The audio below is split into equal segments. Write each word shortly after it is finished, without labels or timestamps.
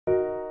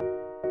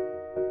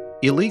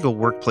Illegal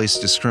workplace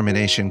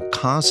discrimination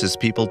causes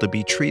people to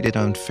be treated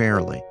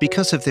unfairly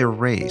because of their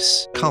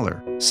race,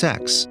 color,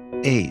 sex,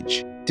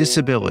 age,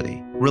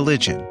 disability,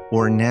 religion,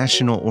 or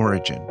national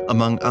origin,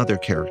 among other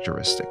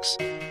characteristics.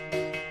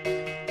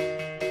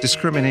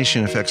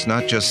 Discrimination affects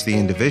not just the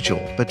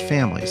individual, but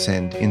families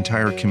and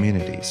entire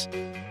communities.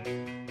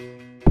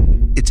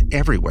 It's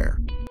everywhere.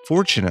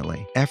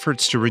 Fortunately,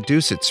 efforts to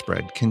reduce its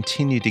spread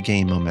continue to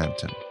gain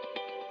momentum.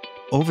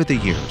 Over the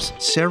years,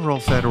 several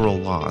federal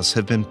laws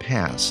have been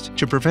passed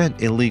to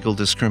prevent illegal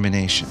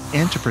discrimination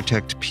and to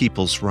protect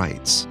people's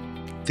rights.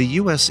 The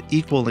U.S.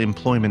 Equal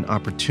Employment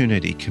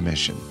Opportunity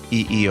Commission,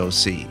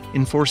 EEOC,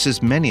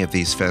 enforces many of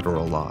these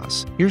federal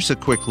laws. Here's a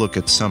quick look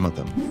at some of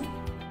them.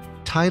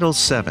 Title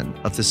VII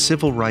of the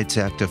Civil Rights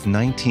Act of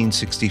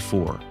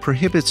 1964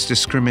 prohibits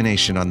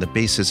discrimination on the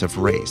basis of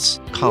race,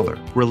 color,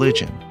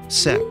 religion,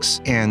 sex,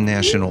 and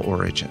national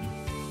origin.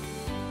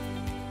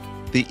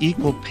 The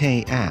Equal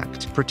Pay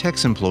Act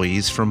protects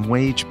employees from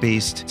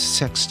wage-based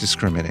sex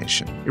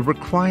discrimination. It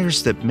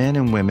requires that men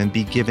and women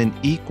be given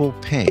equal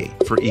pay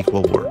for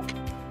equal work.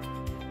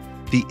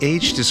 The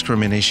Age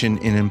Discrimination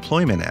in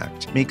Employment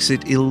Act makes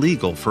it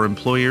illegal for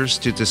employers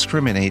to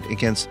discriminate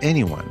against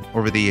anyone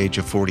over the age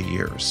of 40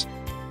 years.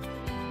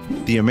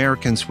 The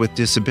Americans with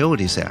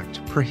Disabilities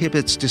Act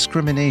prohibits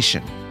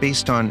discrimination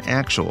based on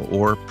actual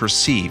or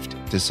perceived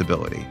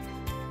disability.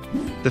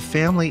 The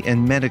Family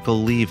and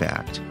Medical Leave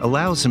Act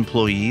allows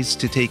employees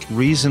to take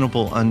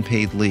reasonable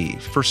unpaid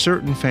leave for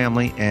certain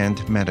family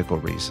and medical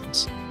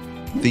reasons.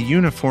 The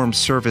Uniformed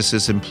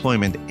Services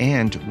Employment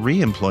and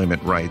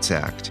Reemployment Rights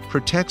Act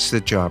protects the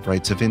job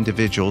rights of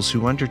individuals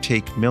who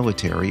undertake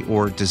military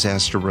or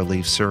disaster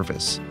relief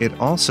service. It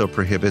also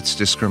prohibits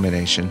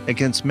discrimination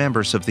against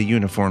members of the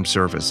uniformed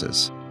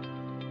services.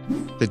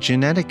 The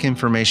Genetic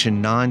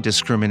Information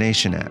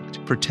Non-Discrimination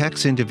Act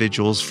protects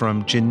individuals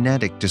from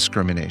genetic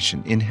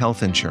discrimination in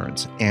health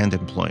insurance and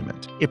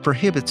employment. It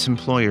prohibits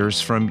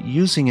employers from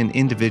using an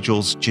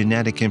individual's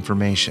genetic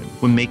information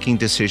when making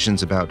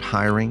decisions about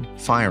hiring,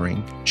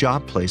 firing,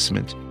 job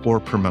placement, or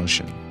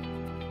promotion.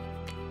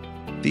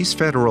 These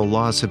federal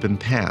laws have been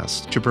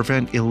passed to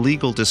prevent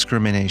illegal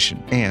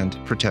discrimination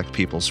and protect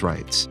people's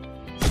rights.